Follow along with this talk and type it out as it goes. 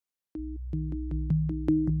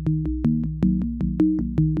Hi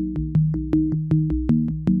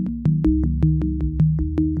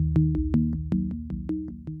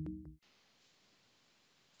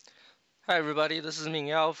everybody, this is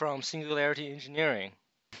Mingyao from Singularity Engineering.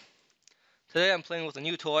 Today I'm playing with a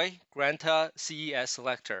new toy, Granta CES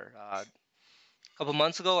Selector. A couple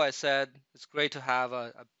months ago I said it's great to have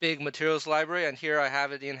a big materials library, and here I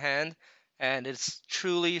have it in hand, and it's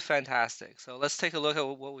truly fantastic. So let's take a look at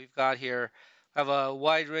what we've got here. I have a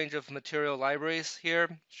wide range of material libraries here,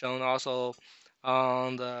 shown also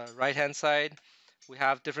on the right hand side. We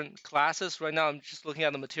have different classes. Right now I'm just looking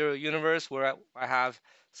at the material universe where I have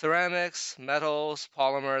ceramics, metals,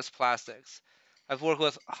 polymers, plastics. I've worked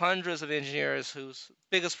with hundreds of engineers whose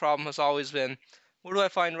biggest problem has always been, where do I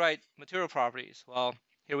find right material properties? Well,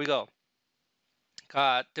 here we go.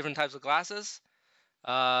 Got different types of glasses.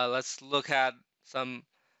 Let's look at some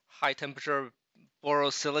high temperature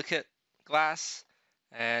borosilicate glass.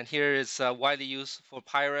 And here is widely used for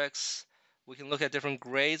Pyrex. We can look at different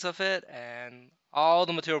grades of it, and all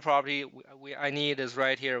the material property I need is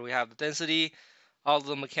right here. We have the density, all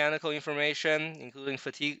the mechanical information, including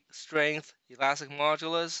fatigue strength, elastic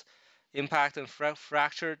modulus, impact and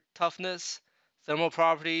fracture toughness, thermal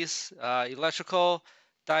properties, electrical,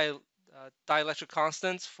 dielectric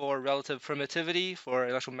constants for relative permittivity for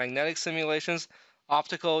electromagnetic simulations,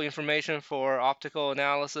 optical information for optical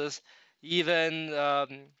analysis, even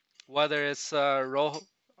whether it's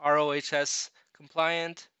ROHS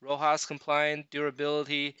compliant, RoHS compliant,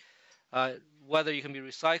 durability, whether you can be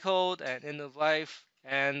recycled and end of life,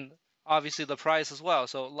 and obviously the price as well.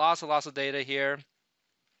 So lots and lots of data here.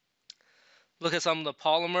 Look at some of the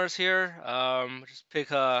polymers here. Just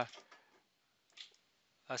pick a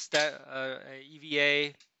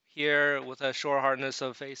EVA here with a shore hardness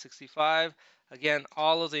of A65. Again,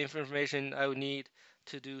 all of the information I would need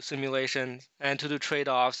to do simulation and to do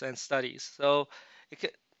trade-offs and studies. So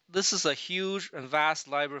this is a huge and vast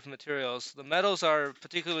library of materials. The metals are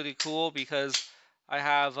particularly cool because I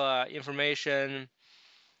have information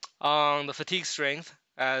on the fatigue strength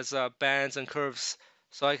as bands and curves,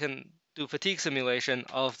 so I can do fatigue simulation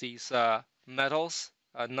of these metals,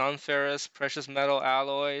 non-ferrous precious metal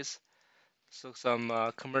alloys, so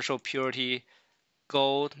some commercial purity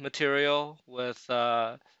gold material with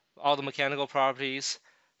all the mechanical properties,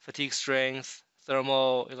 fatigue strength,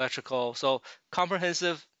 thermal, electrical, so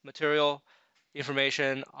comprehensive material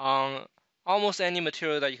information on almost any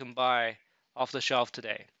material that you can buy off the shelf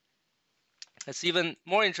today. It's even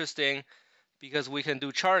more interesting because we can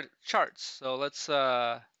do charts. So let's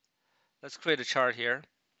create a chart here.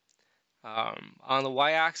 On the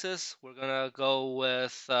y-axis, we're gonna go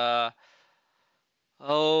with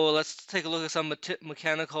let's take a look at some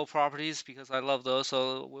mechanical properties because I love those.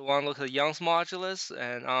 So we want to look at Young's modulus,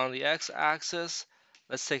 and on the x-axis,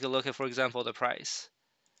 let's take a look at, for example, the price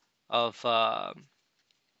of per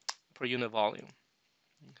unit volume.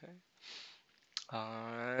 Okay,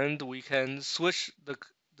 and we can switch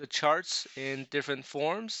the charts in different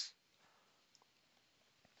forms.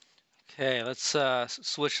 Okay, let's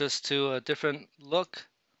switch this to a different look.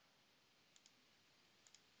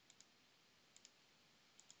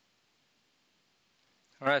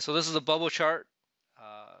 All right, so this is a bubble chart.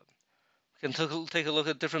 We can take a look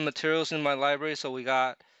at different materials in my library. So we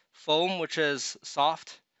got foam, which is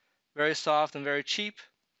soft, very soft and very cheap.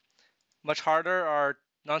 Much harder are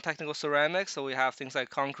non-technical ceramics, so we have things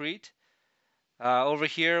like concrete. Over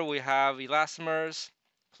here we have elastomers,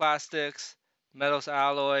 plastics, metals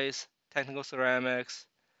alloys, technical ceramics,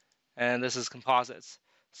 and this is composites.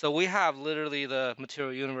 So we have literally the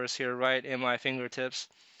material universe here right in my fingertips.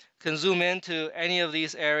 Can zoom into any of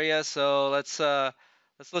these areas. So let's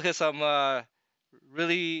look at some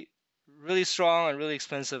really strong and really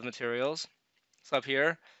expensive materials. It's up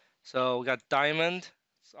here. So we got diamond.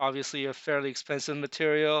 It's obviously a fairly expensive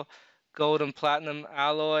material. Gold and platinum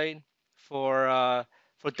alloy for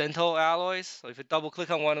dental alloys. So if you double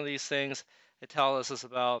click on one of these things, it tells us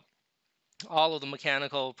about all of the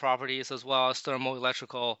mechanical properties as well as thermal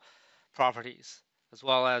electrical properties, as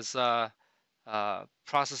well as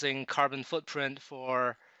processing carbon footprint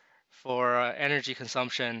for energy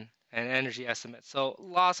consumption and energy estimates. So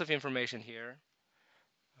lots of information here.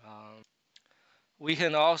 We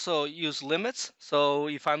can also use limits. So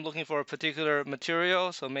if I'm looking for a particular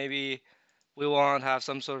material, so maybe we want to have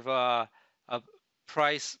some sort of a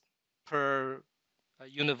price per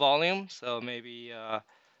unit volume. So maybe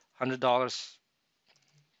 $100,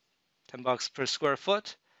 $10 per square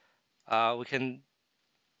foot. We can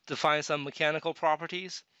define some mechanical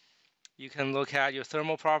properties. You can look at your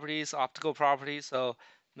thermal properties, optical properties. So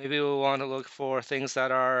maybe we want to look for things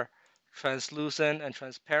that are translucent and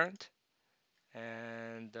transparent.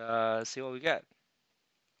 and see what we get.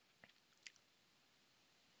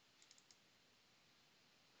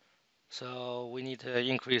 So we need to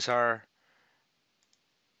increase our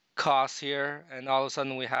costs here, and all of a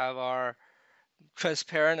sudden we have our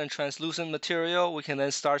transparent and translucent material. We can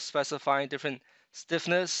then start specifying different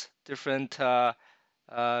stiffness, different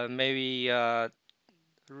maybe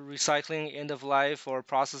recycling, end of life, or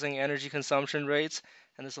processing energy consumption rates,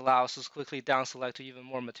 and this allows us to quickly down select to even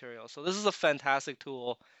more material. So this is a fantastic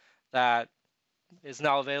tool that is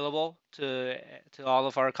now available to all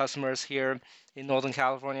of our customers here in Northern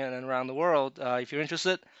California and around the world. If you're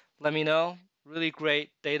interested, let me know. Really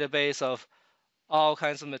great database of all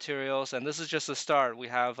kinds of materials, and this is just a start. We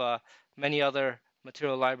have many other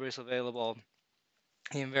material libraries available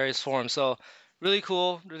in various forms. So really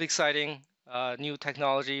cool, really exciting new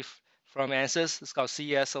technology from ANSYS. It's called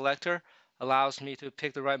CES Selector. Allows me to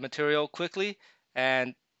pick the right material quickly,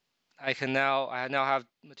 and I now have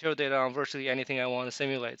material data on virtually anything I want to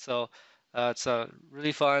simulate. So it's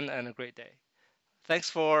really fun and a great day. Thanks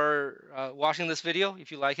for watching this video.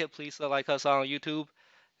 If you like it, please like us on YouTube.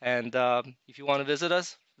 And if you want to visit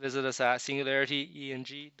us at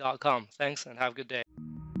singularityeng.com. Thanks and have a good day.